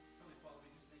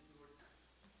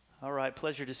All right,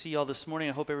 pleasure to see you all this morning.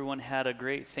 I hope everyone had a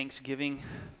great Thanksgiving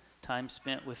time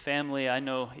spent with family. I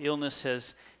know illness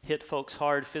has hit folks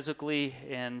hard physically,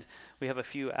 and we have a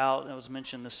few out. That was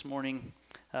mentioned this morning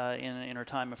in our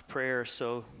time of prayer.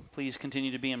 So please continue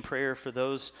to be in prayer for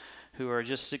those who are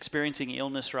just experiencing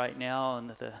illness right now, and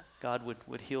that God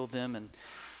would heal them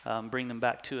and bring them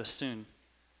back to us soon.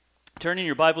 Turn in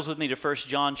your Bibles with me to 1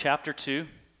 John chapter 2.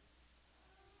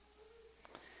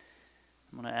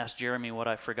 I'm going to ask Jeremy what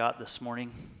I forgot this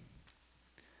morning.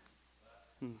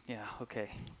 Yeah, okay.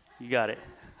 You got it.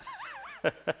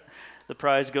 The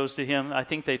prize goes to him. I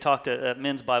think they talked at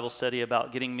men's Bible study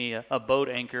about getting me a boat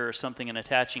anchor or something and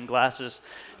attaching glasses.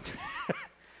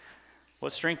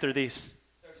 What strength are these?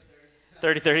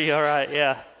 30-30, all right,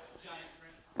 yeah.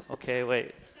 Okay,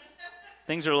 wait.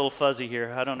 Things are a little fuzzy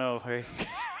here. I don't know.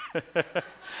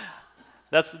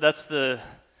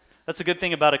 That's the good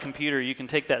thing about a computer. You can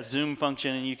take that zoom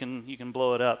function and you can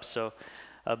blow it up. So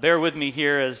bear with me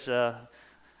here as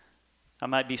I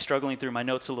might be struggling through my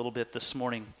notes a little bit this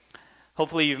morning.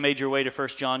 Hopefully you've made your way to 1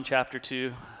 John chapter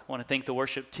 2. I want to thank the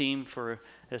worship team for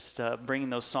just bringing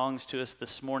those songs to us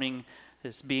this morning,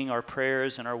 as being our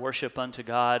prayers and our worship unto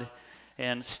God.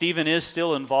 And Stephen is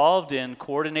still involved in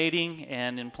coordinating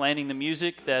and in planning the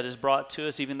music that is brought to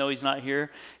us, even though he's not here.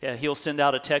 He'll send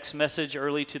out a text message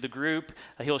early to the group.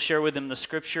 He'll share with them the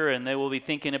scripture, and they will be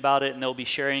thinking about it, and they'll be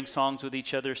sharing songs with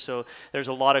each other. So there's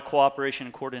a lot of cooperation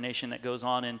and coordination that goes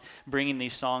on in bringing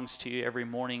these songs to you every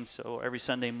morning. So every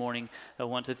Sunday morning, I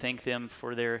want to thank them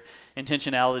for their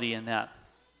intentionality in that.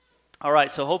 All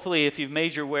right, so hopefully if you've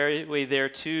made your way there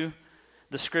to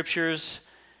the scriptures,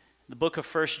 the book of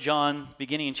 1 John,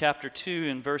 beginning in chapter 2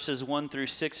 and verses 1 through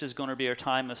 6 is going to be our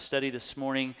time of study this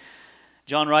morning.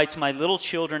 John writes, "My little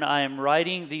children, I am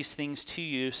writing these things to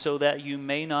you so that you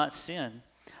may not sin.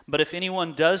 But if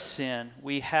anyone does sin,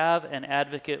 we have an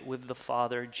advocate with the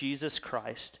Father, Jesus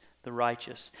Christ, the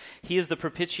righteous. He is the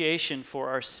propitiation for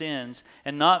our sins,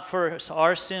 and not for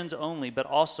our sins only, but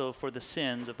also for the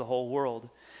sins of the whole world.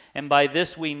 And by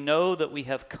this we know that we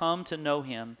have come to know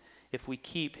him, if we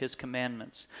keep his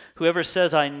commandments. Whoever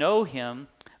says, 'I know him,'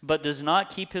 but does not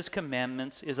keep his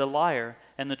commandments is a liar,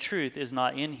 and the truth is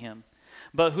not in him.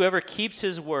 But whoever keeps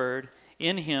his word,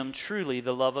 in him truly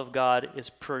the love of God is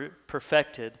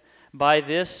perfected. By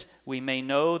this we may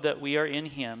know that we are in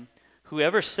him.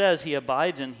 Whoever says he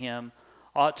abides in him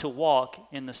ought to walk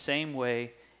in the same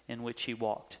way in which he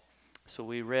walked." So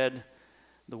we read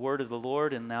the word of the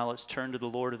Lord, and now let's turn to the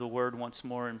Lord of the word once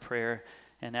more in prayer,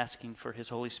 and asking for his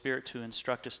Holy Spirit to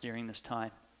instruct us during this time.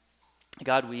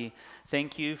 God, we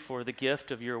thank you for the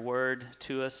gift of your word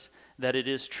to us, that it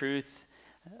is truth.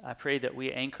 I pray that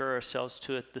we anchor ourselves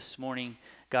to it this morning.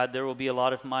 God, there will be a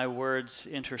lot of my words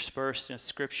interspersed in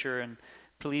Scripture, and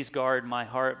please guard my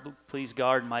heart, please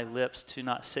guard my lips to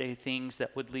not say things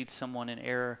that would lead someone in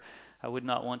error. I would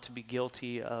not want to be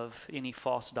guilty of any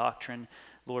false doctrine.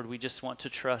 Lord, we just want to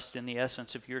trust in the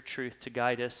essence of your truth to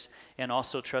guide us, and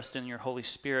also trust in your Holy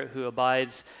Spirit who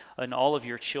abides in all of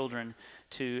your children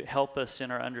to help us in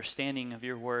our understanding of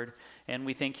your word. And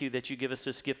we thank you that you give us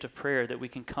this gift of prayer, that we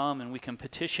can come and we can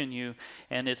petition you,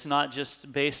 and it's not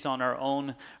just based on our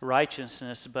own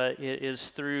righteousness, but it is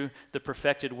through the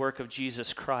perfected work of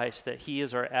Jesus Christ, that he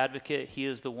is our advocate, he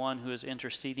is the one who is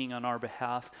interceding on our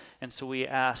behalf. And so we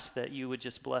ask that you would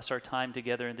just bless our time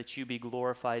together, and that you be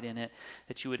glorified in it,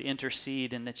 that you would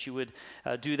intercede, and that you would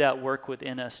do that work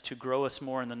within us to grow us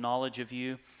more in the knowledge of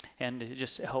you, and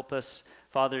just help us,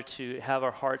 Father, to have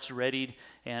our hearts readied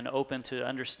and open to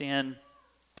understand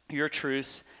your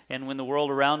truths. And when the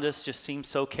world around us just seems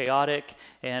so chaotic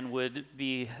and would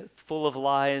be full of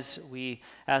lies, we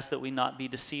ask that we not be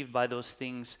deceived by those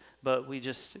things, but we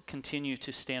just continue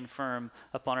to stand firm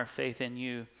upon our faith in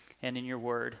you and in your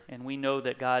word. And we know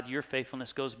that, God, your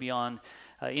faithfulness goes beyond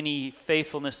any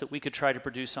faithfulness that we could try to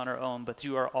produce on our own, but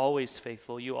you are always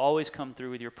faithful. You always come through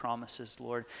with your promises,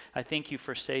 Lord. I thank you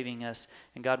for saving us.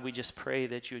 And God, we just pray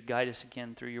that you would guide us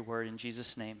again through your word. In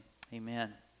Jesus' name,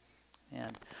 amen.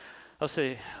 And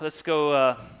let's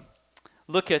go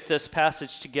look at this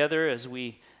passage together as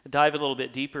we dive a little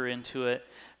bit deeper into it.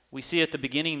 We see at the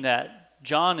beginning that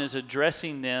John is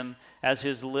addressing them as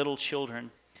his little children.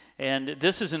 And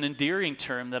this is an endearing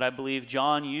term that I believe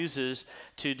John uses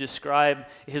to describe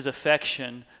his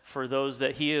affection for those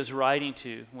that he is writing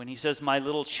to. When he says, "my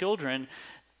little children,"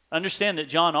 understand that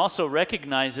John also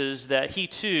recognizes that he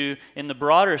too, in the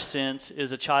broader sense,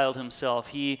 is a child himself.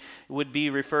 He would be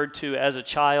referred to as a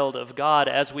child of God,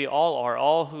 as we all are.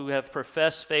 All who have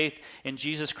professed faith in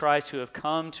Jesus Christ, who have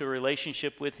come to a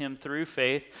relationship with him through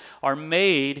faith, are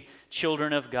made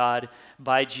children of God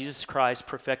by Jesus Christ's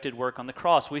perfected work on the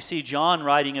cross. We see John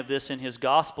writing of this in his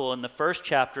gospel in the first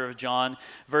chapter of John,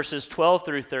 verses 12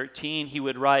 through 13. He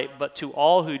would write, "But to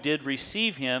all who did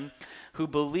receive him, who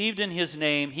believed in his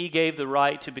name, he gave the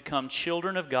right to become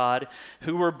children of God,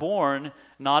 who were born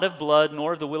not of blood,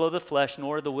 nor of the will of the flesh,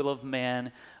 nor of the will of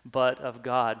man, but of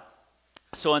God."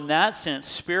 So in that sense,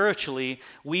 spiritually,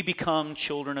 we become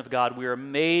children of God. We are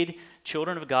made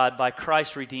children of God by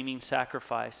Christ's redeeming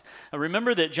sacrifice. Now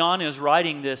remember that John is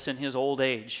writing this in his old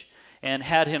age and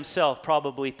had himself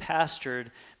probably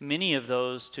pastored many of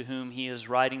those to whom he is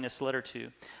writing this letter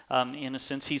to. In a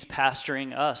sense, he's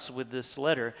pastoring us with this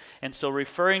letter. And so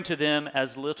referring to them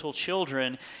as little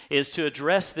children is to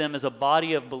address them as a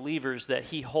body of believers that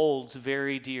he holds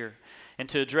very dear. And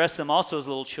to address them also as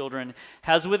little children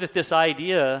has with it this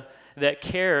idea that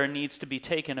care needs to be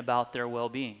taken about their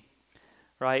well-being.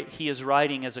 Right? He is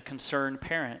writing as a concerned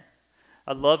parent.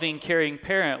 A loving, caring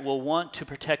parent will want to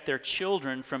protect their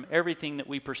children from everything that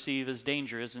we perceive as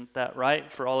danger. Isn't that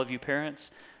right for all of you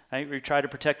parents? Right? We try to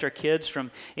protect our kids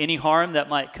from any harm that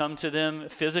might come to them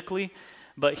physically.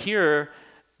 But here,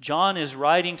 John is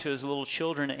writing to his little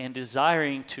children and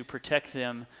desiring to protect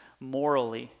them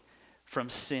morally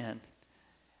from sin.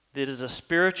 That is a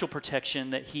spiritual protection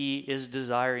that he is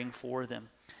desiring for them.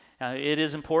 Now, it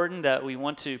is important that we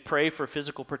want to pray for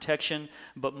physical protection,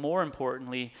 but more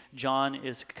importantly, John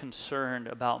is concerned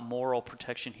about moral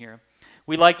protection here.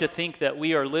 We like to think that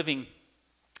we are living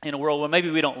in a world, well,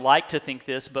 maybe we don't like to think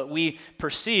this, but we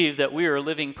perceive that we are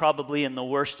living probably in the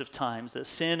worst of times, that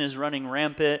sin is running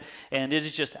rampant and it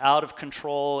is just out of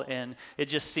control and it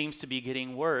just seems to be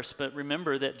getting worse. But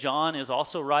remember that John is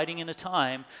also writing in a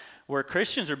time where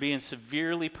Christians are being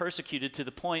severely persecuted to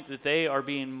the point that they are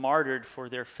being martyred for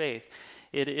their faith.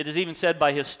 It is even said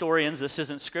by historians, this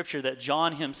isn't scripture, that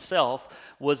John himself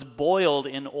was boiled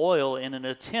in oil in an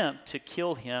attempt to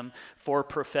kill him for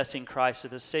professing Christ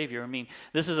as his Savior. I mean,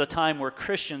 this is a time where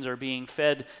Christians are being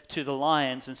fed to the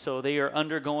lions, and so they are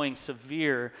undergoing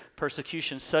severe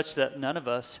persecution such that none of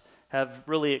us have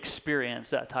really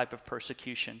experienced that type of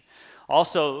persecution.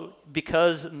 Also,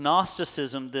 because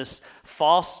Gnosticism, this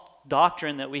false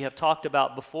doctrine that we have talked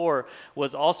about before,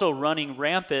 was also running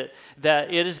rampant,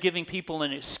 that it is giving people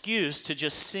an excuse to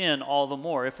just sin all the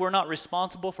more. If we're not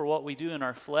responsible for what we do in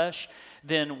our flesh,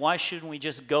 then why shouldn't we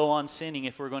just go on sinning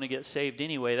if we're going to get saved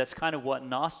anyway? That's kind of what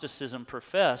Gnosticism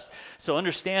professed. So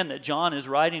understand that John is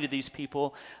writing to these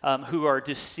people who are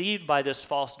deceived by this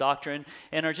false doctrine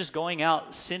and are just going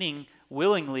out sinning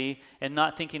willingly and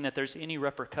not thinking that there's any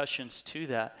repercussions to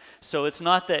that. So it's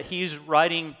not that he's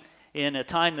writing in a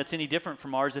time that's any different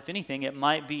from ours. If anything, it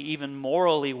might be even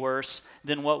morally worse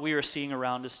than what we are seeing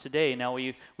around us today. Now,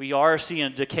 we are seeing a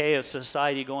decay of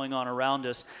society going on around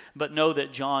us, but know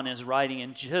that John is writing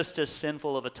in just as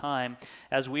sinful of a time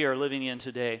as we are living in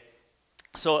today.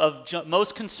 So of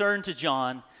most concern to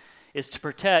John is to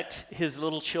protect his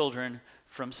little children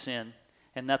from sin.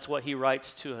 And that's what he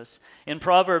writes to us. In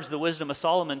Proverbs, the wisdom of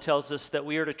Solomon tells us that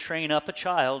we are to train up a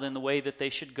child in the way that they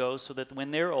should go so that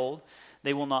when they're old,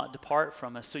 they will not depart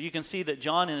from us. So you can see that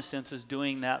John, in a sense, is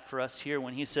doing that for us here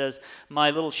when he says,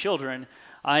 "My little children,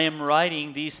 I am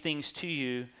writing these things to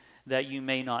you that you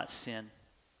may not sin."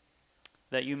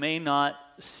 That you may not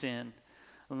sin.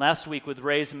 And last week with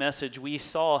Ray's message, we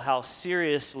saw how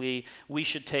seriously we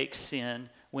should take sin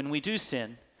when we do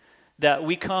sin. That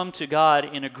we come to God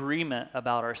in agreement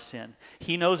about our sin.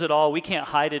 He knows it all. We can't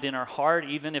hide it in our heart,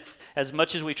 even if as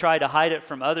much as we try to hide it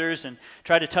from others and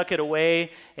try to tuck it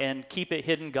away and keep it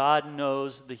hidden, God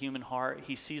knows the human heart.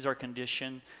 He sees our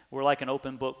condition. We're like an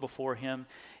open book before Him.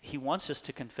 He wants us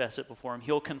to confess it before Him.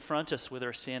 He'll confront us with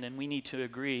our sin, and we need to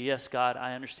agree, yes, God,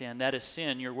 I understand. That is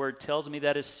sin. Your word tells me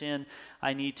that is sin.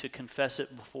 I need to confess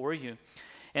it before you.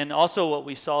 And also what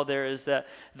we saw there is that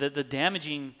the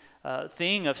damaging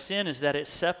thing of sin is that it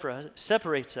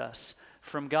separates us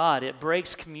from God. It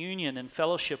breaks communion and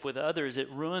fellowship with others. It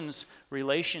ruins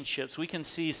relationships. We can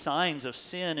see signs of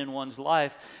sin in one's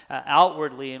life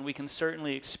outwardly, and we can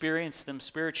certainly experience them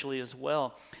spiritually as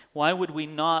well. Why would we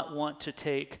not want to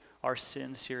take our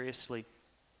sin seriously?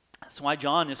 That's why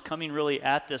John is coming really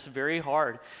at this very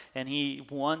hard, and he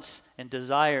wants and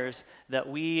desires that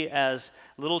we as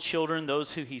little children,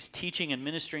 those who he's teaching and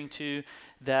ministering to,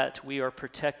 that we are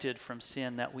protected from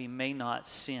sin, that we may not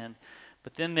sin.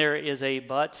 But then there is a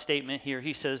but statement here.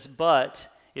 He says, but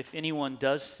if anyone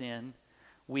does sin,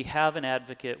 we have an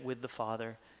advocate with the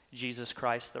Father, Jesus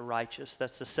Christ the righteous.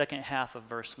 That's the second half of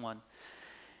verse 1.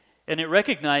 And it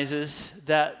recognizes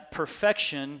that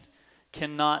perfection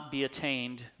cannot be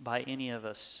attained by any of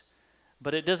us.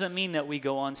 But it doesn't mean that we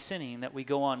go on sinning, that we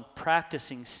go on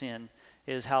practicing sin,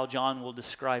 is how John will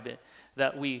describe it.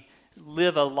 That we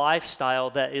live a lifestyle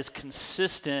that is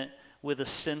consistent with a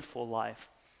sinful life.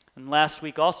 And last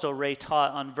week also Ray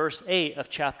taught on verse 8 of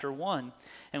chapter 1.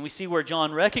 And we see where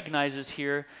John recognizes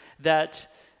here that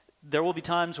there will be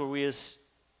times where we as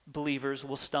believers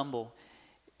will stumble.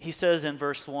 He says in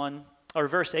verse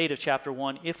 8 of chapter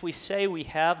 1, if we say we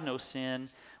have no sin,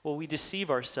 well, we deceive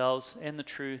ourselves and the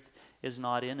truth is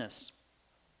not in us.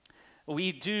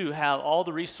 We do have all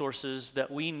the resources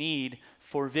that we need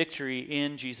for victory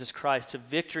in Jesus Christ, to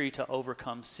victory to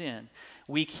overcome sin.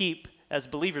 As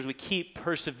believers, we keep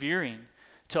persevering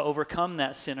to overcome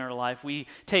that sin in our life. We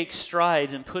take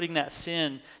strides in putting that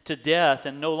sin to death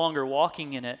and no longer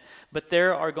walking in it. But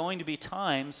there are going to be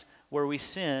times where we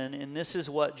sin, and this is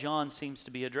what John seems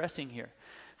to be addressing here.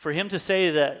 For him to say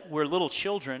that we're little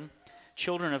children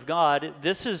of God,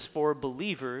 this is for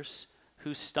believers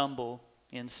who stumble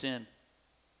in sin.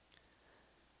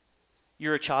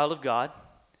 You're a child of God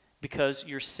because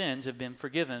your sins have been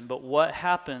forgiven. But what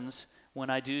happens when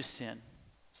I do sin?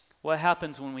 What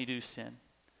happens when we do sin?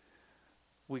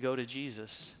 We go to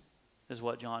Jesus, is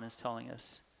what John is telling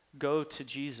us. Go to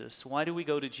Jesus. Why do we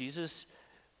go to Jesus?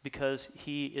 Because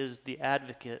he is the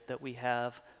advocate that we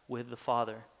have with the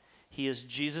Father. He is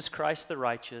Jesus Christ the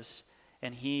righteous,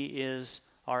 and he is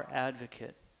our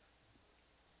advocate.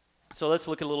 So let's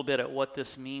look a little bit at what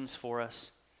this means for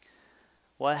us.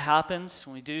 What happens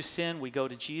when we do sin? We go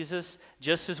to Jesus,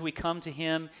 just as we come to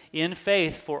him in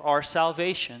faith for our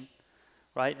salvation,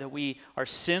 right? That our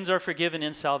sins are forgiven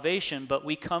in salvation, but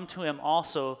we come to him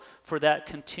also for that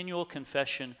continual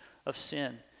confession of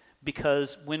sin.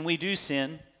 Because when we do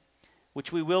sin,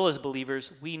 which we will as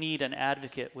believers, we need an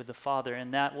advocate with the Father,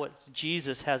 and that what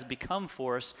Jesus has become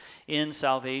for us in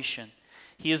salvation.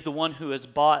 He is the one who has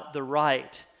bought the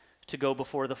right to go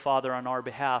before the Father on our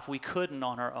behalf. We couldn't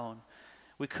on our own.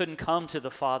 We couldn't come to the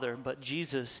Father, but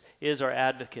Jesus is our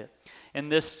advocate.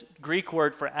 And this Greek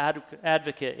word for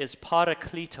advocate is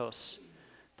parakletos.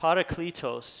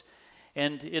 Parakletos.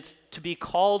 And it's to be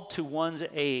called to one's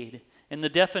aid. And the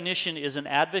definition is an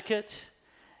advocate.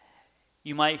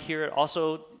 You might hear it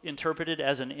also interpreted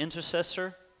as an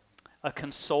intercessor, a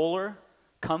consoler,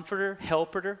 comforter,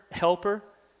 helper.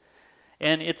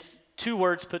 And it's two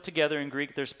words put together in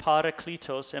Greek. There's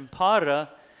parakletos, and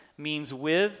para means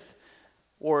with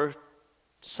or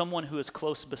someone who is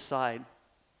close beside.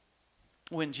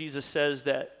 When Jesus says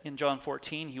that in John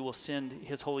 14, he will send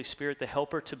his Holy Spirit, the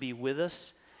helper, to be with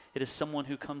us, it is someone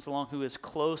who comes along who is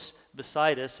close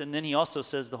beside us. And then he also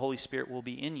says the Holy Spirit will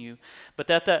be in you. But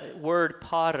that word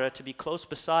para, to be close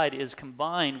beside, is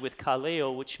combined with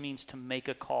kaleo, which means to make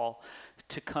a call,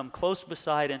 to come close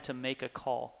beside and to make a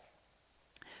call.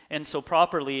 And so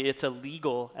properly, it's a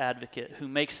legal advocate who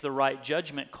makes the right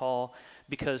judgment call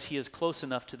because he is close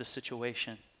enough to the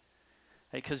situation.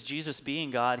 Because Jesus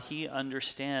being God, he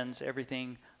understands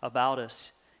everything about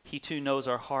us. He too knows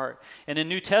our heart. And in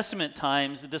New Testament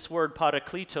times, this word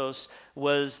parakletos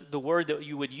was the word that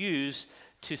you would use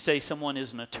to say someone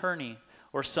is an attorney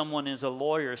or someone is a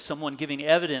lawyer, someone giving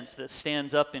evidence that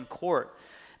stands up in court.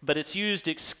 But it's used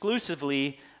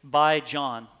exclusively by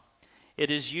John.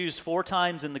 It is used 4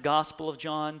 times in the Gospel of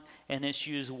John, and it's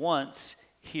used once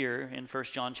here in 1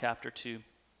 John chapter 2,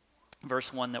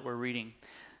 verse 1 that we're reading.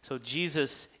 So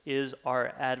Jesus is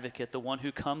our advocate, the one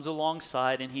who comes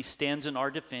alongside and he stands in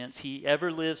our defense. He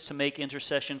ever lives to make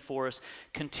intercession for us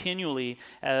continually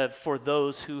for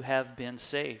those who have been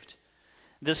saved.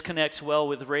 This connects well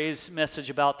with Ray's message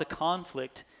about the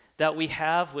conflict that we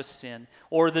have with sin,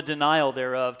 or the denial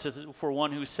thereof. For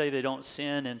one who say they don't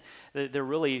sin and they're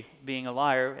really being a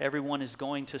liar, everyone is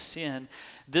going to sin.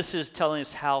 This is telling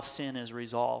us how sin is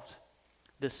resolved.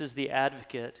 This is the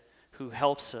advocate who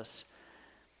helps us.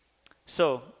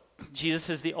 So, Jesus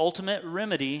is the ultimate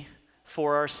remedy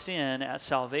for our sin at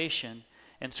salvation,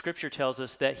 and Scripture tells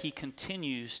us that he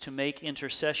continues to make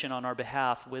intercession on our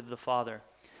behalf with the Father.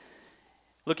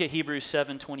 Look at Hebrews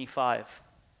 7:25.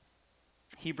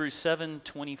 Hebrews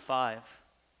 7:25.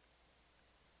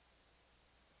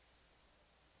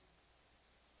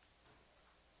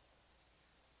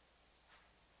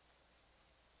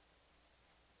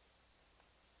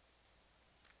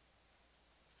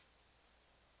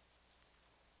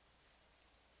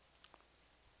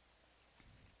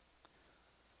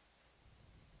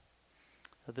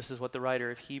 This is what the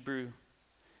writer of Hebrew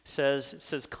says. It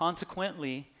says,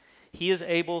 consequently, he is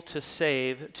able to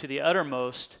save to the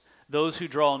uttermost those who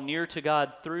draw near to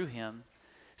God through him,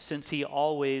 since he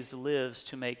always lives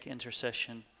to make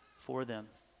intercession for them.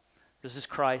 This is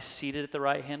Christ seated at the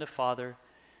right hand of Father,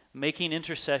 making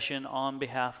intercession on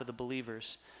behalf of the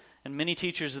believers. And many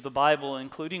teachers of the Bible,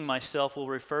 including myself, will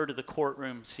refer to the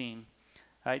courtroom scene.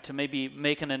 Right, to maybe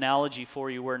make an analogy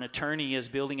for you where an attorney is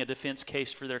building a defense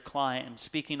case for their client and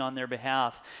speaking on their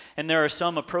behalf. And there are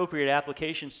some appropriate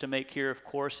applications to make here, of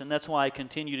course, and that's why I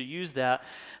continue to use that.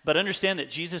 But understand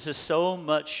that Jesus is so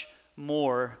much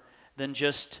more than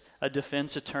just a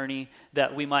defense attorney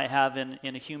that we might have in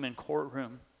a human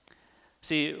courtroom.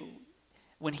 See,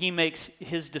 when he makes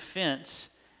his defense,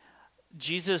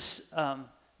 Jesus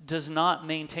does not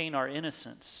maintain our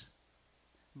innocence,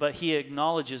 but he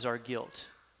acknowledges our guilt.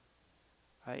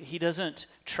 Right? He doesn't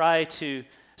try to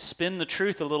spin the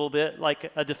truth a little bit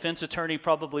like a defense attorney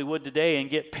probably would today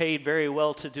and get paid very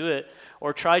well to do it,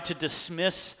 or try to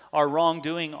dismiss our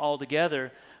wrongdoing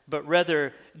altogether, but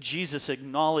rather Jesus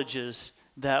acknowledges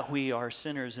that we are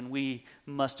sinners, and we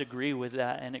must agree with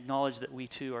that and acknowledge that we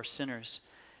too are sinners.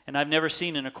 And I've never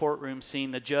seen in a courtroom scene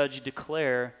the judge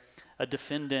declare a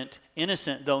defendant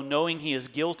innocent, though knowing he is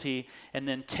guilty, and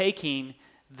then taking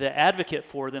the advocate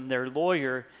for them, their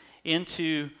lawyer,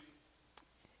 into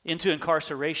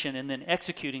incarceration and then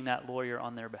executing that lawyer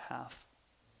on their behalf.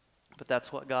 But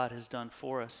that's what God has done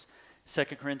for us.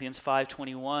 2 Corinthians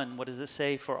 5:21, what does it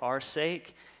say? For our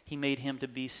sake, he made him to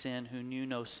be sin who knew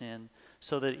no sin,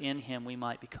 so that in him we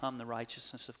might become the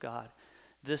righteousness of God.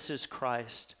 This is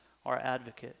Christ, our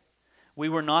advocate. We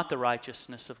were not the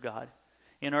righteousness of God.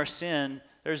 In our sin,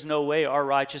 there's no way our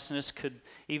righteousness could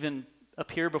even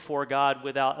appear before God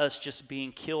without us just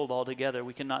being killed altogether.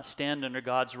 We cannot stand under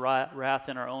God's wrath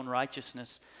in our own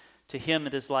righteousness. To him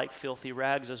it is like filthy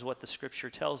rags, is what the scripture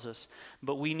tells us.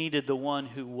 But we needed the one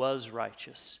who was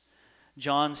righteous.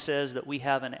 John says that we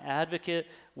have an advocate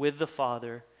with the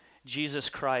Father, Jesus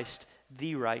Christ,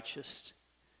 the righteous.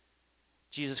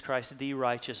 Jesus Christ, the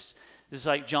righteous. It's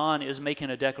like John is making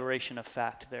a declaration of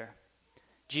fact there.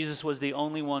 Jesus was the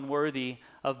only one worthy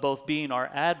of both being our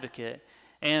advocate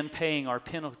and paying our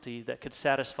penalty that could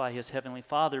satisfy his heavenly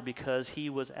Father, because he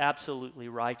was absolutely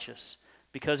righteous,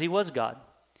 because he was God.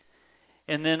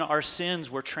 And then our sins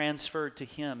were transferred to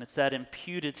him. It's that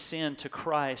imputed sin to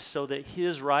Christ so that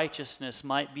his righteousness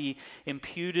might be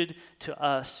imputed to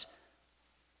us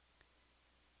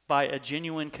by a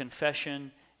genuine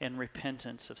confession and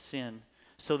repentance of sin,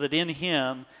 so that in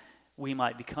him we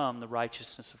might become the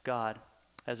righteousness of God,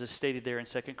 as is stated there in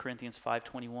 2 Corinthians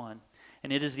 5:21.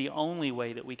 And it is the only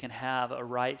way that we can have a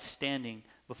right standing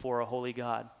before a holy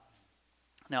God.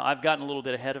 Now, I've gotten a little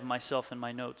bit ahead of myself in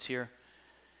my notes here.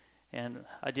 And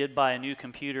I did buy a new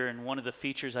computer, and one of the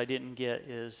features I didn't get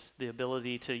is the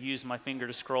ability to use my finger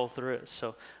to scroll through it.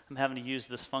 So I'm having to use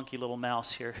this funky little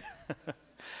mouse here.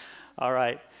 All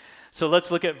right. So let's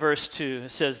look at verse 2. It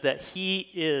says that he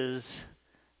is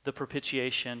the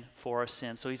propitiation for our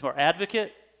sins. So he's our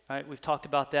advocate. Right, we've talked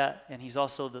about that, and he's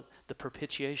also the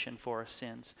propitiation for our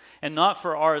sins. And not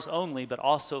for ours only, but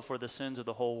also for the sins of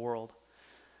the whole world.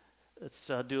 Let's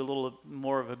do a little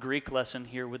more of a Greek lesson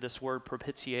here with this word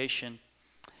propitiation.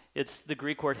 It's the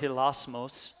Greek word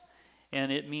hilasmos,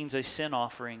 and it means a sin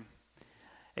offering.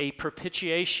 A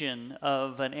propitiation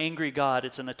of an angry God.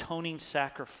 It's an atoning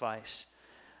sacrifice.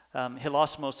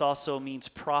 Hilasmos also means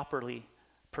properly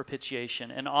propitiation,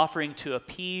 an offering to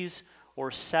appease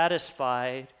or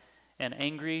satisfy an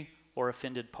angry or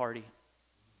offended party.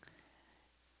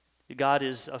 God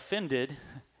is offended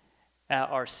at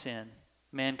our sin.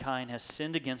 Mankind has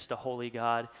sinned against a holy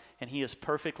God, and he is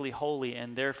perfectly holy,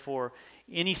 and therefore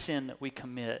any sin that we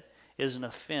commit is an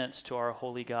offense to our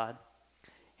holy God.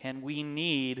 And we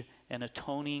need an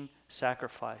atoning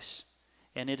sacrifice.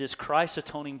 And it is Christ's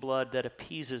atoning blood that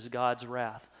appeases God's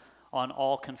wrath on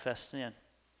all confessed sin.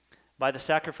 By the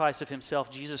sacrifice of himself,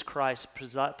 Jesus Christ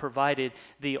provided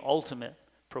the ultimate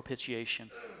propitiation.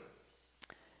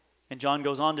 And John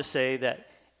goes on to say that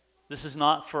this is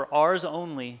not for ours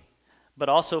only, but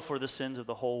also for the sins of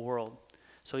the whole world.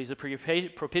 So he's a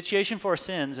propitiation for our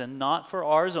sins, and not for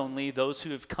ours only, those who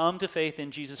have come to faith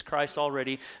in Jesus Christ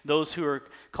already, those who are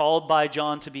called by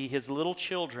John to be his little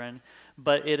children,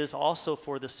 but it is also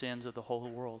for the sins of the whole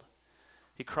world.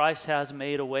 Christ has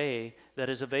made a way that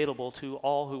is available to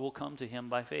all who will come to him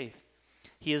by faith.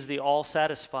 He is the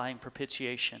all-satisfying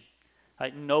propitiation.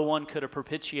 Right? No one could have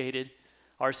propitiated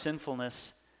our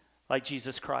sinfulness like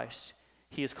Jesus Christ.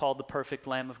 He is called the perfect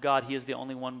Lamb of God. He is the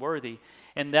only one worthy.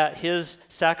 And that his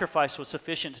sacrifice was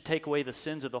sufficient to take away the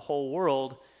sins of the whole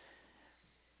world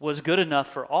was good enough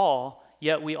for all,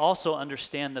 yet we also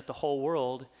understand that the whole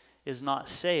world is not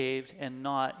saved and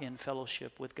not in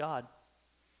fellowship with God.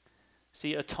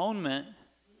 See, atonement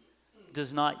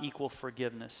does not equal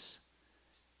forgiveness.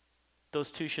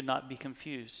 Those two should not be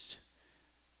confused.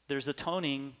 There's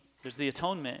atoning There's the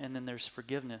atonement, and then there's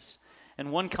forgiveness.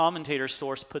 And one commentator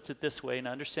source puts it this way, and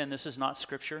I understand this is not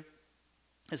scripture.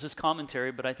 This is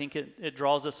commentary, but I think it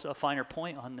draws us a finer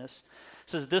point on this. It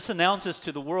says, this announces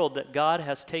to the world that God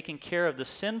has taken care of the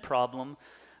sin problem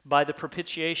by the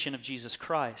propitiation of Jesus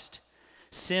Christ.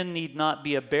 Sin need not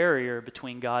be a barrier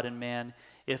between God and man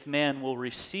if man will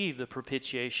receive the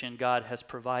propitiation God has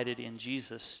provided in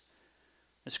Jesus.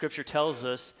 The scripture tells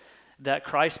us that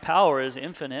Christ's power is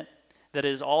infinite, that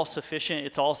it is all sufficient,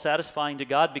 it's all satisfying to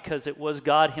God because it was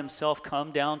God himself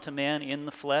come down to man in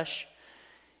the flesh.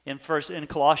 In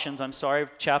Colossians,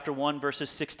 chapter 1, verses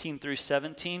 16 through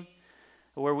 17,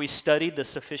 where we studied the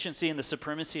sufficiency and the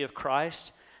supremacy of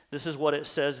Christ. This is what it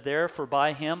says there, for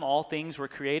by him all things were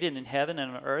created in heaven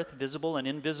and on earth, visible and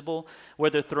invisible,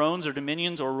 whether thrones or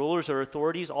dominions or rulers or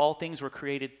authorities, all things were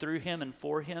created through him and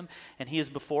for him, and he is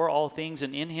before all things,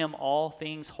 and in him all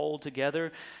things hold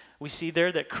together. We see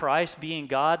there that Christ being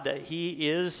God, that he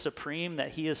is supreme,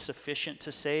 that he is sufficient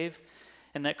to save,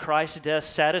 and that Christ's death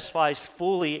satisfies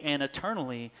fully and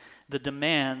eternally the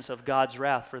demands of God's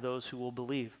wrath for those who will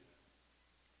believe.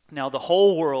 Now, the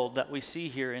whole world that we see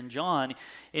here in John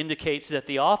indicates that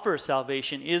the offer of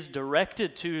salvation is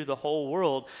directed to the whole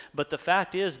world, but the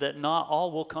fact is that not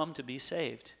all will come to be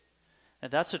saved.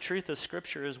 And that's the truth of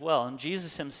Scripture as well. And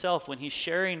Jesus himself, when he's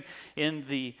sharing in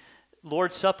the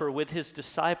Lord's Supper with his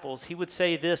disciples, he would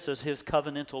say this as his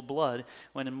covenantal blood.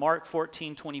 When in Mark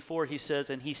 14:24 he says,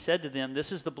 and he said to them,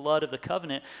 this is the blood of the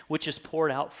covenant which is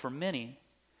poured out for many.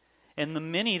 And the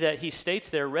many that he states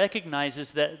there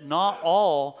recognizes that not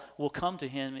all will come to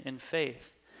him in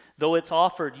faith. Though it's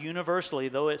offered universally,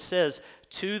 though it says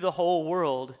to the whole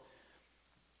world,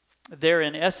 there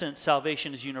in essence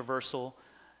salvation is universal,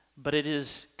 but it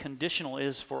is conditional,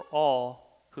 is for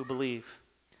all who believe.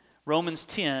 Romans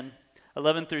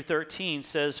 10:11 through 13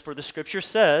 says, for the scripture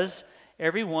says,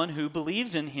 everyone who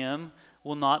believes in him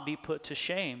will not be put to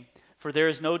shame. For there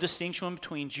is no distinction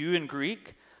between Jew and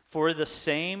Greek, for the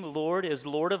same Lord is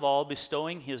Lord of all,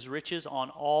 bestowing his riches on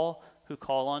all who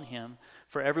call on him.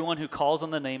 For everyone who calls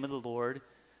on the name of the Lord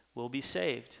will be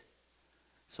saved.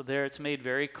 So there it's made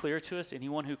very clear to us,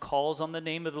 anyone who calls on the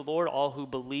name of the Lord, all who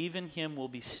believe in him will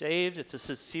be saved. It's a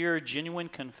sincere, genuine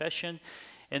confession.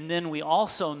 And then we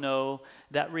also know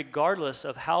that regardless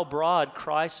of how broad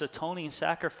Christ's atoning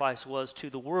sacrifice was to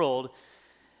the world,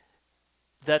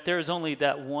 that there is only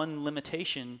that one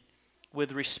limitation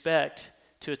with respect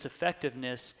to its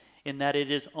effectiveness, in that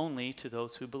it is only to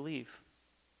those who believe.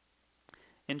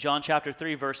 In John chapter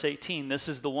 3, verse 18, this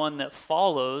is the one that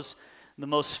follows the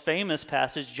most famous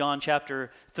passage, John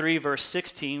chapter 3, verse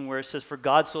 16, where it says, for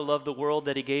God so loved the world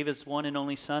that he gave his one and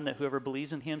only Son, that whoever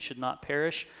believes in him should not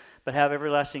perish, but have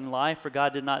everlasting life. For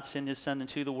God did not send his Son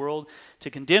into the world to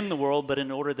condemn the world, but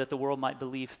in order that the world might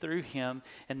believe through him.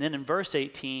 And then in verse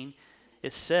 18,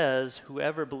 it says,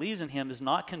 whoever believes in him is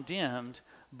not condemned,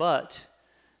 but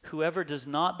whoever does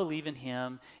not believe in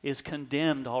him is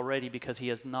condemned already because he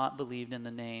has not believed in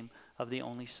the name of the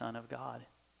only Son of God.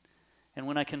 And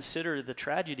when I consider the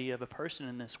tragedy of a person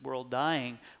in this world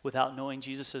dying without knowing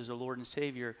Jesus as the Lord and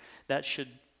Savior, that should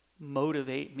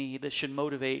motivate me, that should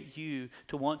motivate you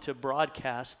to want to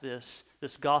broadcast this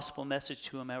gospel message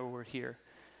to them everywhere here.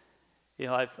 You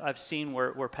know, I've seen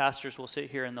where pastors will sit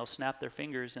here and they'll snap their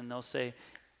fingers and they'll say,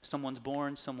 someone's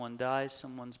born, someone dies,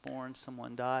 someone's born,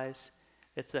 someone dies.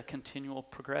 It's that continual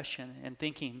progression, and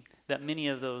thinking that many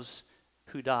of those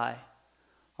who die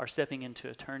are stepping into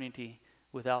eternity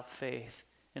without faith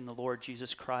in the Lord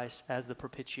Jesus Christ as the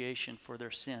propitiation for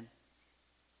their sin.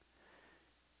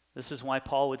 This is why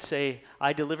Paul would say,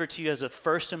 I deliver to you as of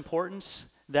first importance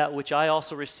that which I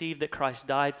also received, that Christ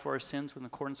died for our sins in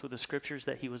accordance with the Scriptures,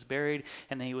 that he was buried,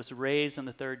 and that he was raised on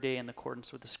the third day in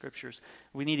accordance with the Scriptures.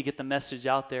 We need to get the message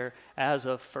out there as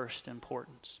of first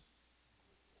importance.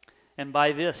 And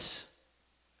by this,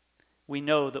 we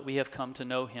know that we have come to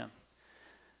know him.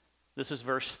 This is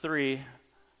verse 3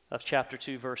 of chapter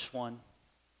 2, verse 1.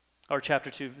 Or chapter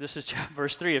 2, this is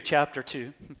verse 3 of chapter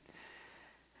 2.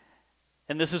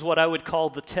 And this is what I would call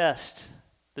the test.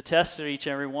 The test of each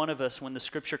and every one of us. When the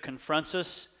Scripture confronts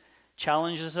us,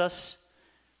 challenges us,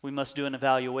 we must do an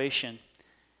evaluation.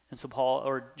 And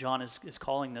so John is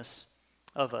calling this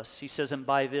of us. He says, and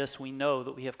by this we know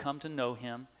that we have come to know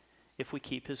him, if we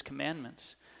keep his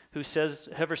commandments.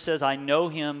 Whoever says, I know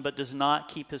him, but does not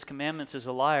keep his commandments is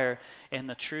a liar, and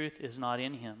the truth is not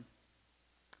in him.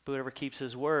 But whoever keeps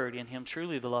his word, in him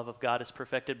truly the love of God is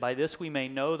perfected. By this we may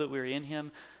know that we are in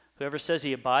him. Whoever says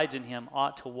he abides in him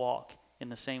ought to walk in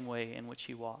the same way in which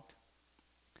he walked.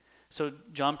 So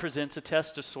John presents a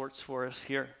test of sorts for us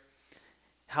here.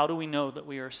 How do we know that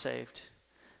we are saved?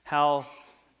 How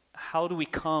how do we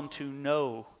come to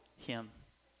know him?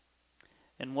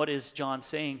 And what is John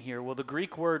saying here? Well, the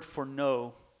Greek word for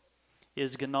know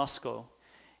is gnosko.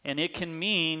 And it can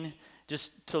mean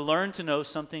just to learn to know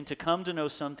something, to come to know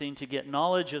something, to get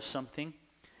knowledge of something.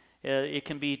 It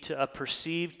can be to a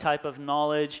perceived type of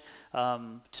knowledge,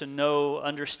 to know,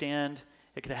 understand.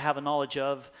 It could have a knowledge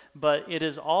of. But it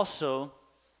is also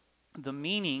the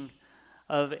meaning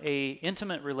of a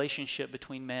intimate relationship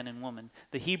between man and woman.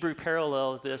 The Hebrew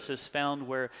parallel of this is found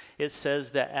where it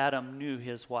says that Adam knew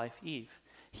his wife Eve.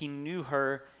 He knew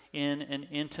her in an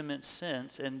intimate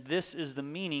sense, and this is the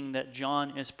meaning that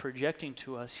John is projecting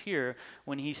to us here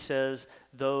when he says,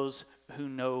 those who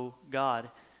know God.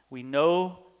 We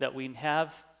know that we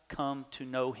have come to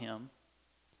know him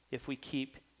if we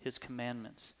keep his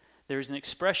commandments. There's an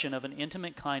expression of an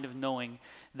intimate kind of knowing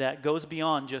that goes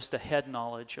beyond just a head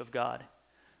knowledge of God.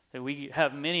 That we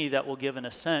have many that will give an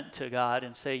assent to God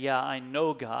and say, yeah, I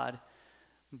know God,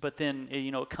 but then,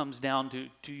 it comes down to,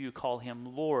 do you call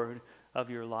him Lord of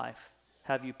your life?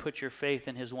 Have you put your faith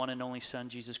in his one and only Son,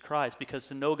 Jesus Christ? Because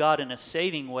to know God in a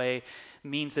saving way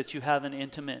means that you have an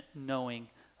intimate knowing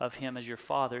of him as your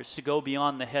Father. It's to go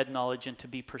beyond the head knowledge and to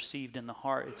be perceived in the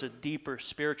heart. It's a deeper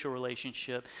spiritual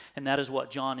relationship, and that is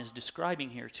what John is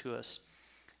describing here to us.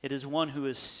 It is one who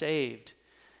is saved.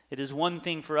 It is one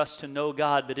thing for us to know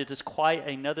God, but it is quite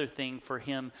another thing for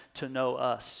him to know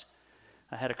us.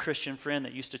 I had a Christian friend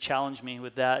that used to challenge me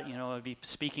with that. I'd be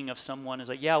speaking of someone who's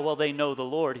like, yeah, well, they know the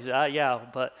Lord. He said, yeah,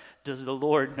 but does the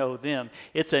Lord know them?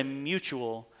 It's a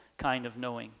mutual kind of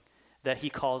knowing that he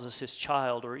calls us his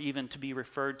child, or even to be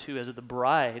referred to as the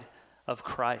bride of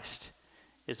Christ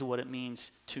is what it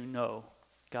means to know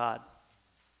God.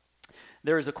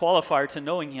 There is a qualifier to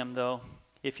knowing him, though.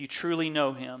 If you truly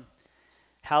know him,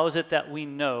 how is it that we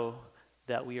know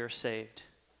that we are saved?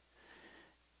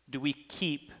 Do we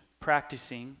keep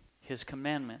practicing his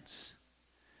commandments?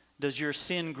 Does your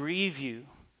sin grieve you?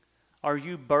 Are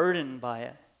you burdened by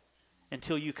it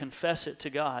until you confess it to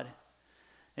God?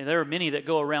 And there are many that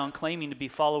go around claiming to be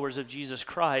followers of Jesus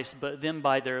Christ, but then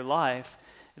by their life,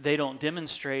 they don't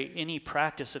demonstrate any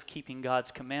practice of keeping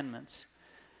God's commandments.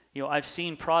 I've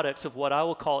seen products of what I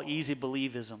will call easy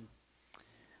believism,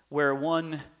 where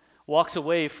one walks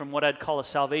away from what I'd call a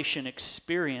salvation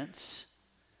experience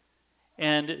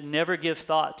and never give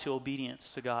thought to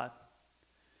obedience to God.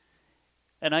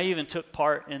 And I even took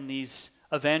part in these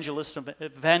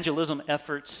evangelism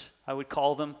efforts, I would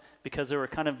call them, because they were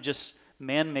kind of just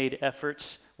man-made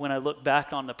efforts when I look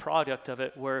back on the product of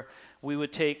it, where we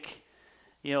would take,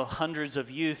 hundreds of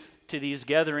youth to these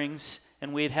gatherings,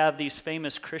 and we'd have these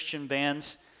famous Christian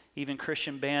bands, even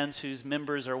Christian bands whose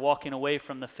members are walking away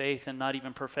from the faith and not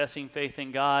even professing faith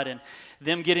in God, and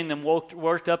them getting them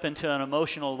worked up into an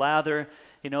emotional lather,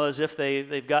 as if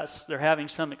they're having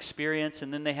some experience,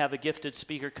 and then they have a gifted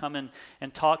speaker come in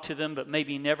and talk to them, but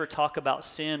maybe never talk about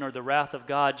sin or the wrath of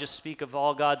God, just speak of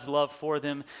all God's love for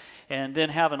them, and then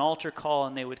have an altar call,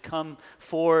 and they would come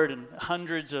forward, and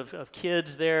hundreds of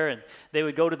kids there, and they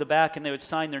would go to the back, and they would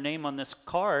sign their name on this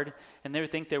card, and they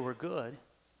would think they were good.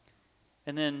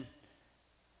 And then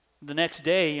the next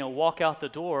day, walk out the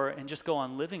door and just go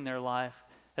on living their life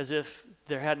as if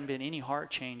there hadn't been any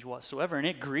heart change whatsoever. And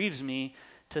it grieves me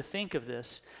to think of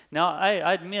this. Now,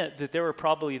 I admit that there were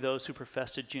probably those who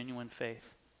professed a genuine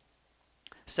faith.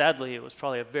 Sadly, it was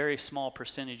probably a very small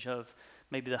percentage of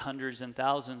maybe the hundreds and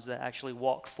thousands that actually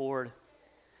walked forward.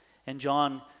 And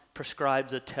John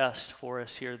prescribes a test for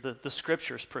us here. The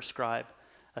scriptures prescribe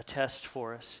a test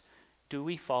for us. Do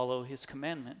we follow his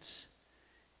commandments?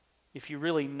 If you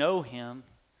really know him,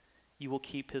 you will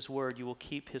keep his word. You will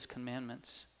keep his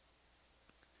commandments.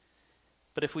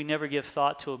 But if we never give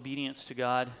thought to obedience to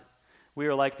God, we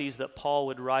are like these that Paul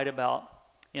would write about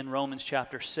in Romans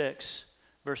chapter 6,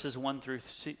 verses 1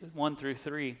 through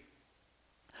 3.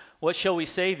 What shall we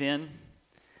say then?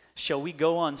 Shall we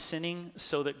go on sinning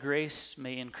so that grace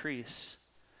may increase?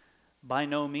 By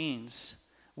no means.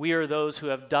 We are those who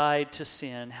have died to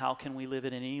sin. How can we live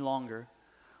it any longer?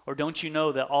 Or don't you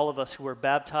know that all of us who were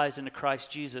baptized into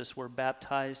Christ Jesus were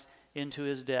baptized into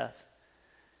his death?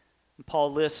 And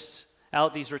Paul lists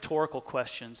out these rhetorical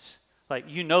questions. Like,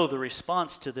 the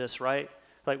response to this, right?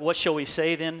 Like, what shall we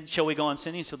say then? Shall we go on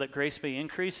sinning so that grace may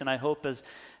increase? And I hope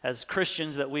as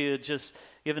Christians that we would just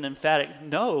give an emphatic,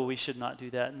 no, we should not do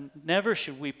that. Never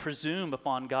should we presume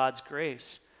upon God's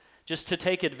grace. Just to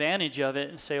take advantage of it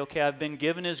and say, okay, I've been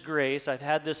given his grace, I've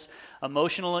had this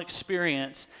emotional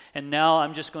experience, and now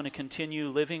I'm just going to continue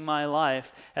living my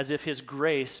life as if his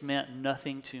grace meant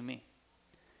nothing to me.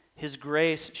 His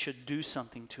grace should do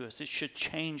something to us. It should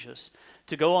change us.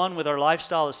 To go on with our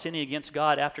lifestyle of sinning against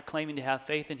God after claiming to have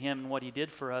faith in Him and what He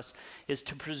did for us is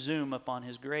to presume upon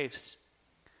His grace.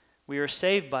 We are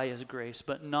saved by His grace,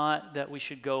 but not that we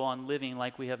should go on living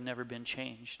like we have never been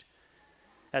changed.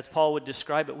 As Paul would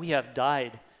describe it, we have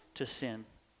died to sin.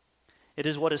 It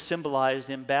is what is symbolized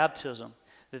in baptism.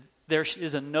 That there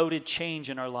is a noted change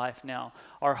in our life now.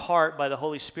 Our heart, by the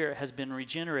Holy Spirit, has been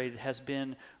regenerated, has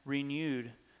been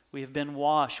renewed. We have been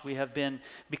washed. We have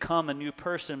become a new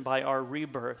person by our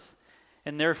rebirth.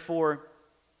 And therefore,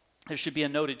 there should be a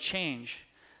noted change.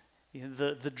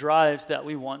 The drives that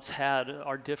we once had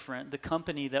are different. The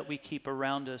company that we keep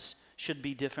around us should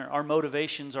be different. Our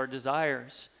motivations, our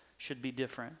desires should be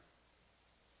different.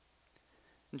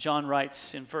 John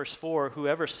writes in verse 4,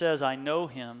 "Whoever says, 'I know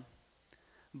Him,'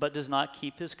 but does not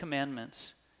keep His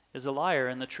commandments is a liar,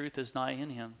 and the truth is not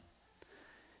in him."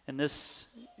 And this,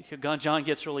 John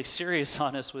gets really serious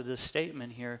on us with this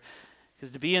statement here.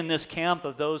 Because to be in this camp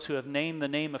of those who have named the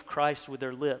name of Christ with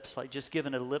their lips, like just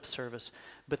given a lip service,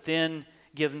 but then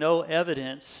give no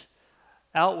evidence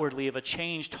outwardly of a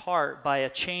changed heart by a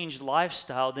changed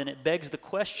lifestyle, then it begs the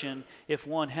question if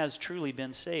one has truly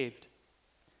been saved.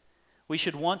 We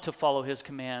should want to follow His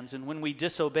commands, and when we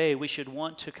disobey, we should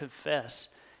want to confess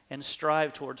and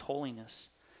strive towards holiness.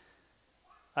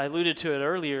 I alluded to it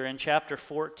earlier in chapter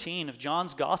 14 of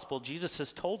John's Gospel. Jesus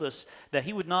has told us that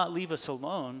He would not leave us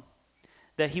alone,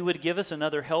 that He would give us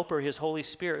another helper, His Holy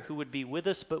Spirit, who would be with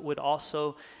us but would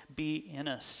also be in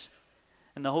us.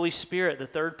 And the Holy Spirit, the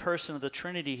third person of the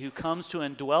Trinity who comes to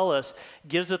indwell us,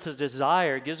 gives us the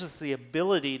desire, gives us the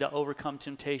ability to overcome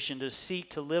temptation, to seek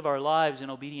to live our lives in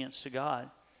obedience to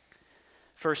God.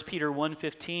 1 Peter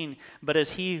 1:15, "But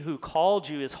as He who called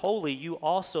you is holy, you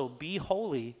also be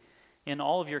holy in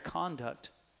all of your conduct."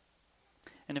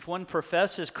 And if one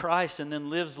professes Christ and then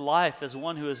lives life as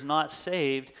one who is not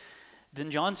saved,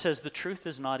 then John says the truth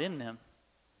is not in them.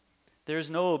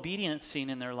 There's no obedience seen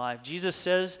in their life. Jesus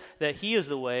says that He is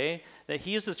the way, that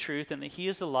He is the truth, and that He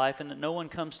is the life, and that no one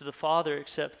comes to the Father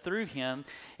except through Him.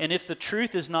 And if the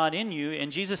truth is not in you,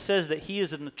 and Jesus says that He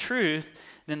is in the truth,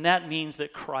 then that means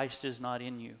that Christ is not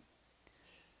in you,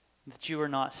 that you are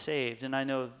not saved. And I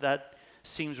know that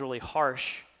seems really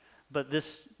harsh, but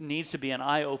this needs to be an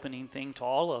eye-opening thing to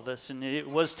all of us. And it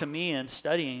was to me in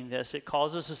studying this. It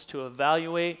causes us to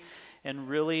evaluate and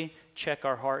really check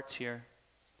our hearts here.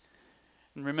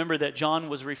 And remember that John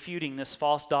was refuting this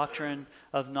false doctrine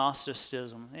of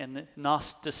Gnosticism.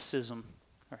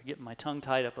 Or getting my tongue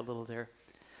tied up a little there.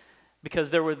 Because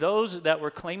there were those that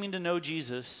were claiming to know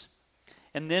Jesus,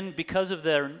 and then because of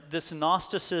this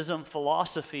Gnosticism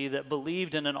philosophy that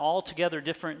believed in an altogether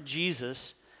different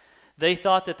Jesus, they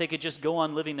thought that they could just go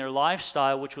on living their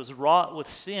lifestyle, which was wrought with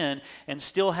sin, and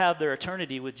still have their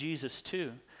eternity with Jesus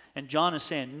too. And John is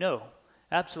saying, no,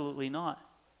 absolutely not.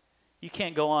 You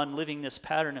can't go on living this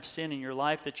pattern of sin in your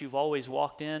life that you've always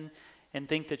walked in and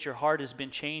think that your heart has been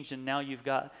changed and now you've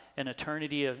got an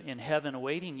eternity in heaven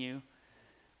awaiting you.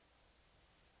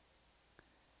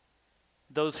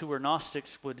 Those who were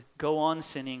Gnostics would go on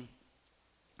sinning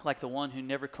like the one who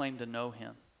never claimed to know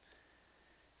Him.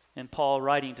 And Paul,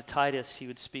 writing to Titus, he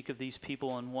would speak of these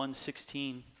people in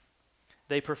 1:16.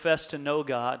 "They profess to know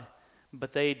God,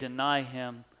 but they deny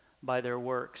Him by their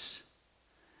works.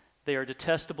 They are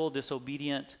detestable,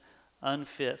 disobedient,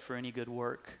 unfit for any good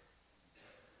work."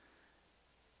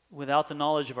 Without the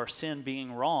knowledge of our sin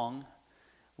being wrong,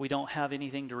 we don't have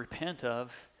anything to repent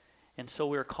of, and so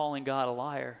we're calling God a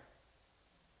liar.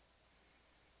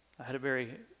 I had a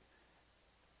very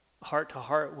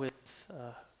heart-to-heart with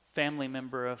a family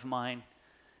member of mine,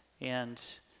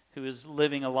 and who is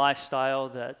living a lifestyle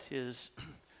that is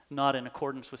not in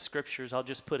accordance with Scriptures. I'll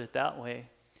just put it that way.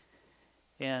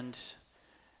 And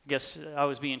I guess I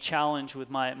was being challenged with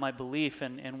my belief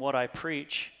and what I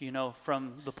preach,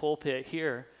 from the pulpit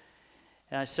here.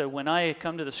 And I said, when I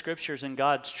come to the Scriptures and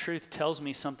God's truth tells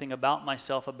me something about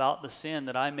myself, about the sin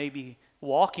that I may be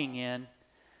walking in,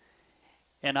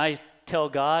 and I tell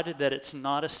God that it's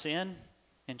not a sin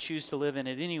and choose to live in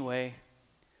it anyway,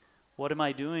 what am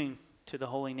I doing to the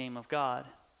holy name of God?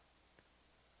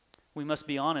 We must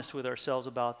be honest with ourselves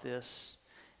about this.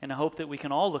 And I hope that we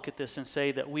can all look at this and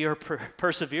say that we are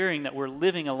persevering, that we're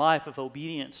living a life of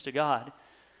obedience to God.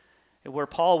 Where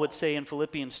Paul would say in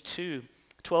Philippians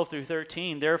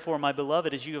 2:12-13, "Therefore, my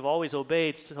beloved, as you have always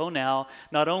obeyed, so now,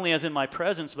 not only as in my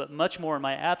presence, but much more in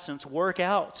my absence, work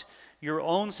out your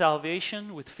own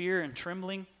salvation with fear and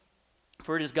trembling.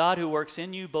 For it is God who works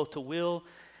in you both to will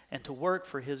and to work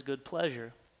for His good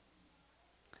pleasure."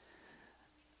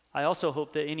 I also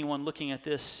hope that anyone looking at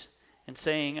this and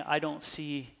saying, "I don't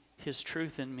see His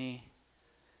truth in me,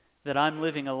 that I'm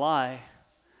living a lie,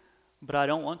 but I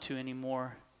don't want to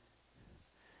anymore,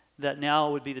 that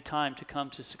now would be the time to come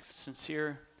to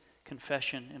sincere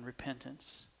confession and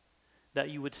repentance, that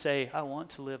you would say, I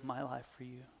want to live my life for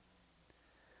you.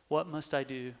 What must I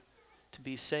do to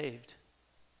be saved?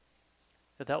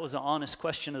 That was an honest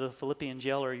question of the Philippian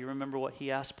jailer. You remember what he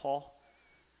asked Paul?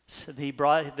 So he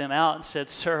brought them out and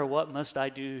said, Sir, what must I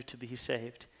do to be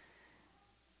saved?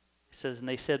 He says, and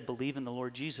they said, believe in the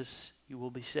Lord Jesus, you will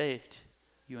be saved,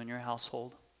 you and your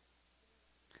household.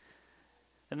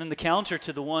 And then the counter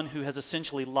to the one who has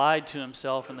essentially lied to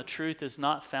himself and the truth is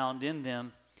not found in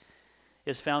them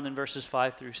is found in verses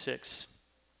 5 through 6.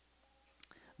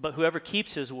 But whoever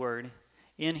keeps his word,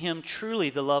 in him truly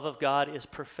the love of God is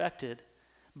perfected.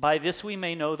 By this we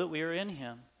may know that we are in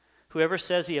him. Whoever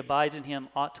says he abides in him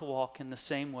ought to walk in the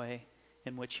same way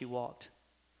in which he walked.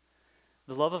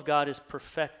 The love of God is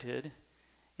perfected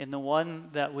in the one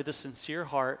that with a sincere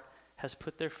heart has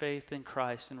put their faith in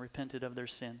Christ and repented of their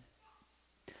sin.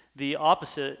 The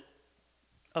opposite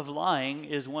of lying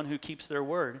is one who keeps their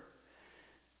word.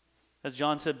 As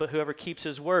John said, but whoever keeps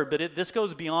his word. But this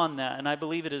goes beyond that, and I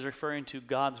believe it is referring to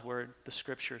God's word, the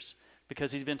scriptures,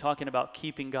 because he's been talking about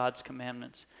keeping God's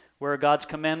commandments. Where are God's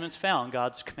commandments found?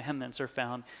 God's commandments are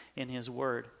found in his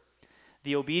word.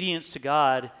 The obedience to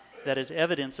God that is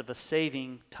evidence of a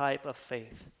saving type of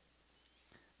faith.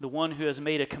 The one who has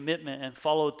made a commitment and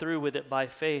followed through with it by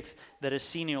faith that is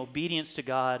seen in obedience to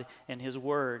God and his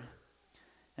word.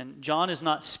 And John is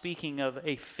not speaking of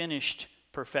a finished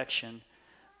perfection,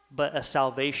 but a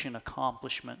salvation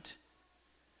accomplishment.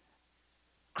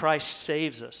 Christ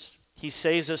saves us. He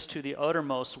saves us to the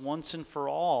uttermost once and for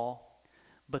all,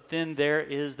 but then there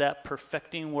is that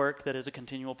perfecting work that is a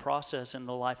continual process in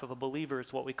the life of a believer.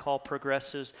 It's what we call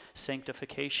progressive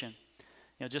sanctification.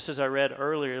 Just as I read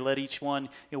earlier, let each one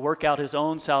work out his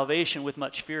own salvation with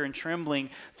much fear and trembling,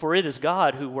 for it is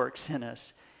God who works in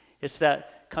us. It's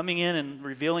that coming in and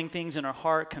revealing things in our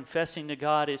heart, confessing to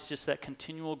God. It's just that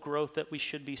continual growth that we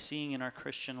should be seeing in our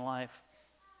Christian life.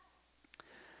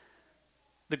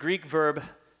 The Greek verb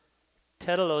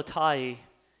tetelestai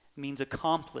means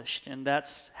accomplished, and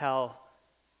that's how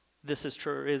this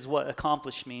is what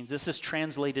accomplished means. This is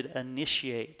translated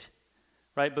initiate.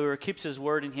 Right, but whoever keeps his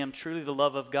word in him, truly the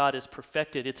love of God is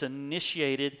perfected. It's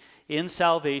initiated in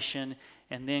salvation,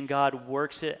 and then God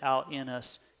works it out in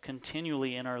us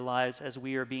continually in our lives as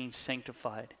we are being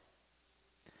sanctified.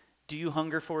 Do you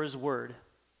hunger for his word?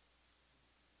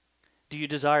 Do you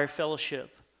desire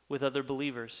fellowship with other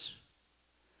believers?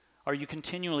 Are you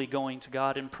continually going to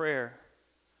God in prayer?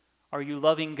 Are you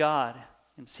loving God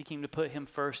and seeking to put him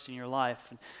first in your life?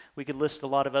 And we could list a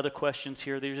lot of other questions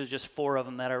here. These are just 4 of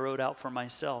them that I wrote out for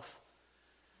myself.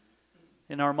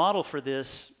 And our model for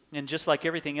this, and just like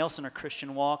everything else in our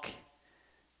Christian walk,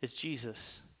 is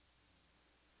Jesus.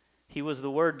 He was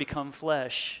the Word become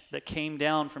flesh that came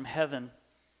down from heaven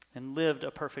and lived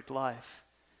a perfect life.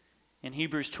 In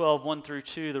Hebrews 12, 1 through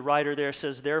 2, the writer there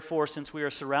says, therefore, since we are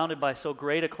surrounded by so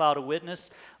great a cloud of witness,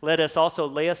 let us also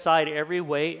lay aside every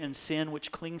weight and sin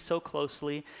which clings so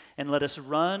closely, and let us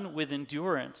run with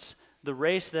endurance the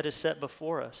race that is set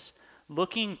before us,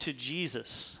 looking to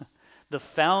Jesus, the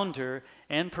founder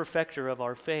and perfecter of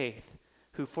our faith,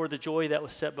 who for the joy that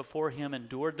was set before him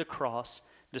endured the cross,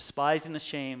 despising the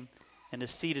shame, and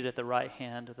is seated at the right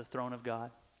hand of the throne of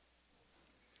God.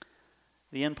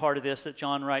 The end part of this that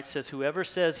John writes says, whoever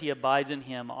says he abides in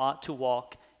him ought to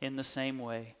walk in the same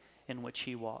way in which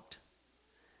he walked.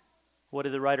 What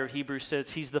did the writer of Hebrews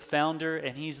says? He's the founder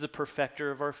and he's the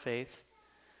perfecter of our faith.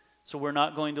 So we're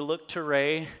not going to look to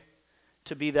Ray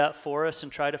to be that for us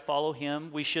and try to follow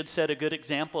him. We should set a good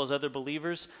example as other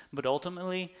believers, but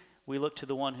ultimately we look to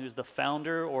the one who's the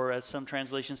founder, or as some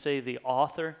translations say, the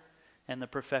author and the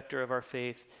perfecter of our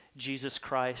faith, Jesus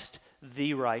Christ,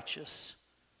 the righteous.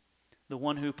 The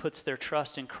one who puts their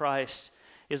trust in Christ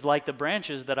is like the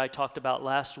branches that I talked about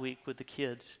last week with the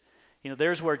kids.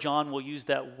 There's where John will use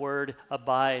that word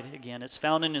abide again. It's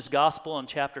found in his gospel in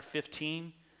chapter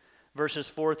 15, verses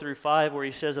 4 through 5, where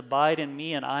he says, abide in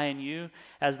me and I in you,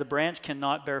 as the branch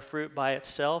cannot bear fruit by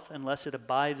itself unless it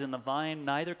abides in the vine,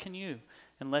 neither can you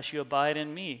unless you abide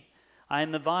in me. I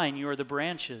am the vine, you are the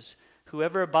branches.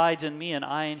 Whoever abides in me and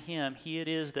I in him, he it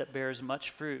is that bears much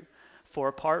fruit. For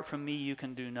apart from me you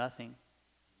can do nothing.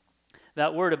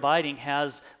 That word abiding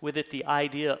has with it the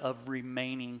idea of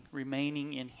remaining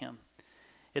in him.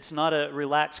 It's not a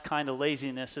relaxed kind of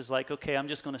laziness. It's like, okay, I'm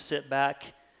just going to sit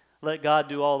back, let God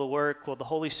do all the work. Well, the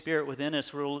Holy Spirit within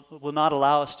us will not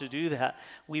allow us to do that.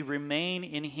 We remain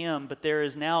in him, but there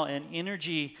is now an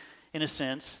energy, in a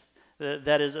sense,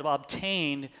 that is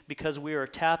obtained because we are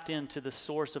tapped into the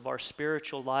source of our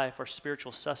spiritual life, our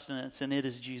spiritual sustenance, and it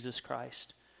is Jesus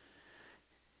Christ.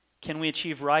 Can we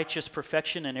achieve righteous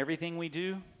perfection in everything we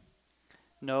do?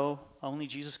 No, only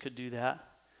Jesus could do that.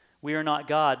 We are not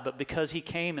God, but because he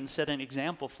came and set an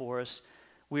example for us,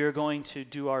 we are going to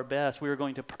do our best. We are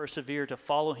going to persevere to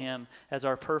follow him as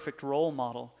our perfect role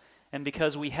model. And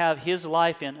because we have his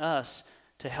life in us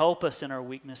to help us in our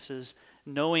weaknesses,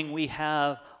 knowing we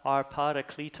have our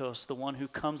Parakletos, the one who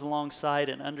comes alongside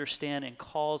and understands and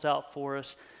calls out for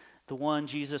us, the one,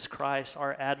 Jesus Christ,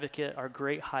 our advocate, our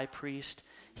great high priest,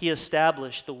 he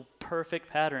established the perfect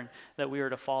pattern that we are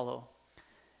to follow.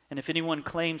 And if anyone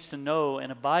claims to know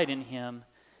and abide in him,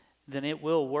 then it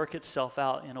will work itself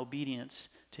out in obedience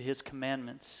to his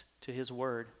commandments, to his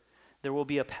word. There will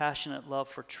be a passionate love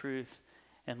for truth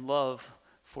and love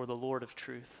for the Lord of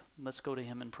truth. Let's go to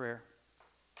him in prayer.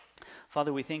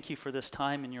 Father, we thank you for this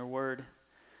time in your word.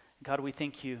 God, we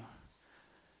thank you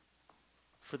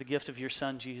for the gift of your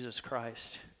Son, Jesus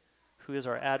Christ, who is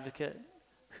our advocate,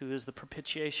 who is the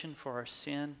propitiation for our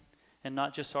sin, and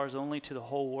not just ours only, to the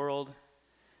whole world.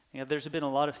 There's been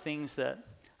a lot of things that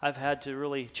I've had to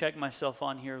really check myself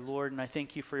on here, Lord, and I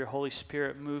thank you for your Holy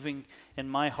Spirit moving in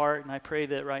my heart, and I pray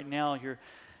that right now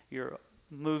you're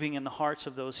moving in the hearts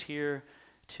of those here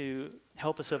to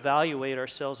help us evaluate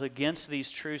ourselves against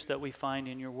these truths that we find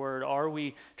in your word. Are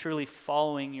we truly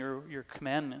following your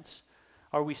commandments?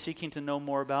 Are we seeking to know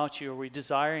more about you? Are we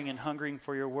desiring and hungering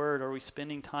for your word? Are we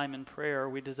spending time in prayer? Are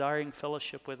we desiring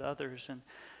fellowship with others? And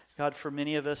God, for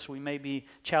many of us, we may be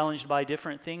challenged by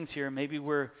different things here. Maybe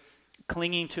we're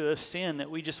clinging to a sin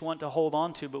that we just want to hold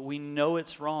on to, but we know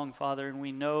it's wrong, Father, and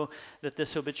we know that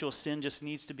this habitual sin just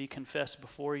needs to be confessed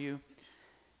before you,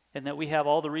 and that we have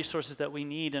all the resources that we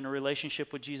need in a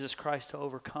relationship with Jesus Christ to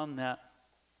overcome that.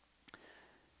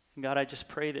 And God, I just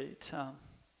pray that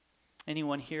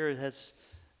anyone here that has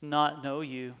not know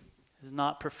you, has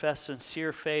not professed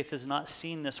sincere faith, has not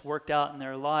seen this worked out in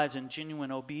their lives in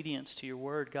genuine obedience to your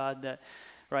word, God, that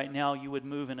right now you would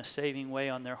move in a saving way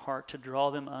on their heart to draw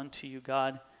them unto you,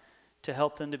 God, to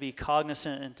help them to be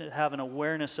cognizant and to have an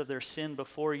awareness of their sin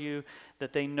before you,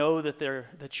 that they know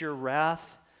that your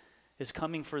wrath is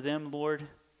coming for them, Lord,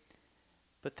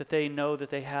 but that they know that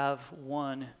they have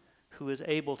one who is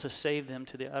able to save them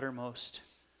to the uttermost,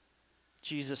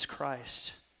 Jesus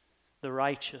Christ, the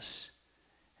righteous.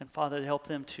 And Father, help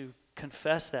them to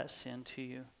confess that sin to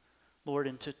you, Lord,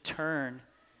 and to turn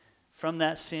from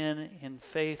that sin in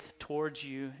faith towards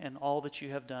you and all that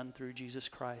you have done through Jesus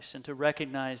Christ, and to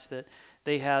recognize that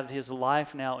they have his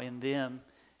life now in them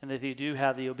and that they do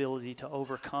have the ability to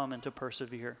overcome and to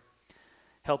persevere.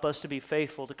 Help us to be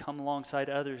faithful, to come alongside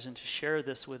others and to share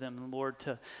this with them, and Lord,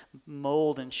 to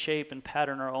mold and shape and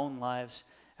pattern our own lives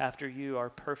after you,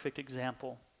 our perfect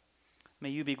example. May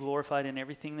you be glorified in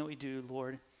everything that we do,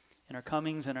 Lord, in our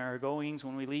comings and our goings.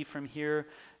 When we leave from here,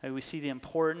 may we see the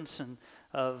importance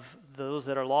of those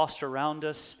that are lost around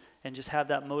us, and just have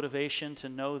that motivation to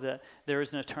know that there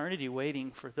is an eternity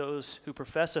waiting for those who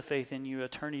profess a faith in you,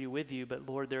 eternity with you. But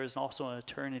Lord, there is also an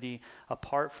eternity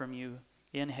apart from you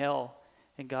in hell.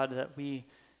 And God, that we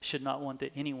should not want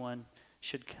that anyone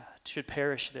should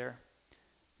perish there,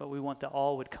 but we want that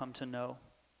all would come to know.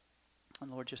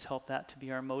 And Lord, just help that to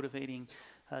be our motivating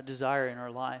desire in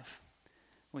our life.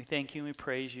 We thank you and we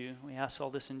praise you. We ask all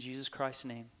this in Jesus Christ's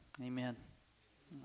name. Amen.